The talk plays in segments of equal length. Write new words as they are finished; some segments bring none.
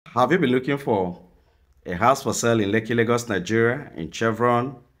Have you been looking for a house for sale in Lekki Lagos Nigeria, in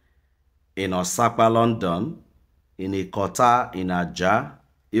Chevron, in Osapa, London, in Ikota, in Ajah,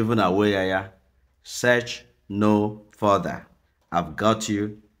 even Awoyaya? Search no further. I've got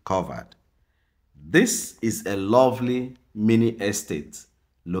you covered. This is a lovely mini estate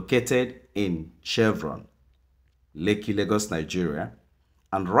located in Chevron, Lekki Lagos Nigeria.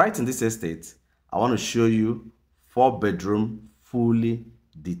 And right in this estate, I want to show you 4-bedroom, fully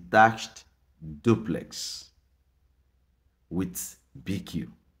detached duplex with BQ.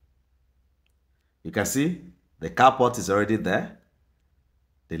 You can see the carport is already there.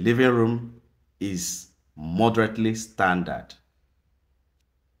 The living room is moderately standard.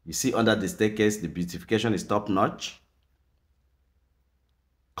 You see under the staircase, the beautification is top notch.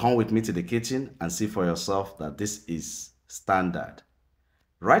 Come with me to the kitchen and see for yourself that this is standard.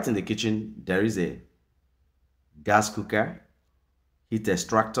 Right in the kitchen, there is a gas cooker, heat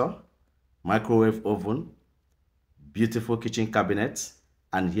extractor, microwave oven, beautiful kitchen cabinet,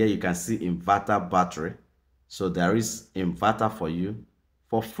 and here you can see inverter battery. So there is inverter for you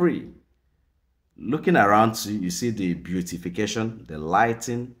for free. Looking around you, you see the beautification, the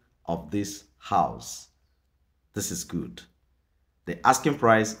lighting of this house. This is good. The asking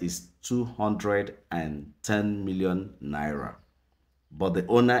price is 210 million naira, but the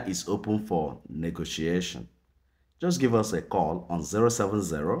owner is open for negotiation. Just give us a call on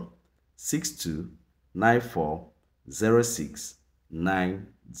 070 6294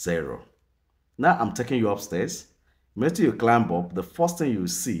 0690. Now I'm taking you upstairs. Immediately you climb up, the first thing you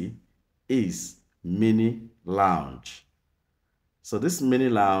see is mini lounge. So this mini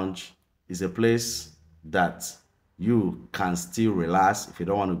lounge is a place that you can still relax if you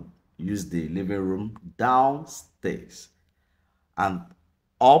don't want to use the living room downstairs. And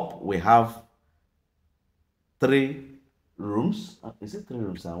up we have 3 rooms. Is it 3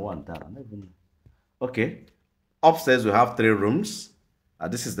 rooms and 1 down? Okay. Upstairs we have 3 rooms.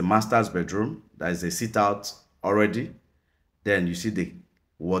 This is the master's bedroom. There is a sit out already. Then you see the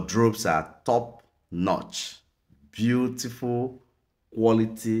wardrobes are top notch. Beautiful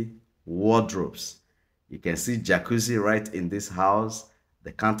quality wardrobes. You can see jacuzzi right in this house.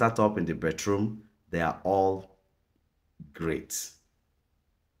 The countertop in the bedroom. They are all great.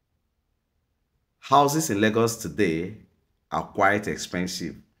 Houses in Lagos today are quite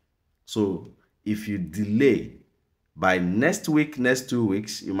expensive. So if you delay, by next week, next 2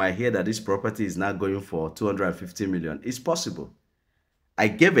 weeks, you might hear that this property is now going for 250 million. It's possible. I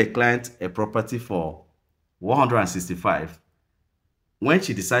gave a client a property for 165. When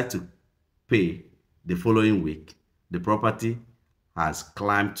she decided to pay the following week, the property has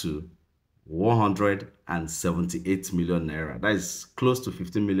climbed to 178 million naira. That is close to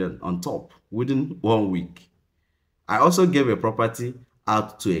 15 million on top within 1 week. I also gave a property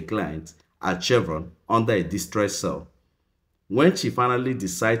out to a client at Chevron under a distress sale. When she finally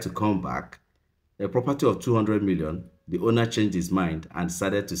decided to come back, a property of 200 million, the owner changed his mind and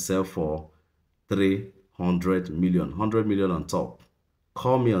decided to sell for 300 million, 100 million on top.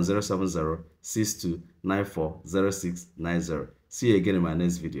 Call me on 070 6294 0690. See you again in my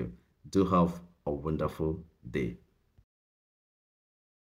next video. Do have a wonderful day.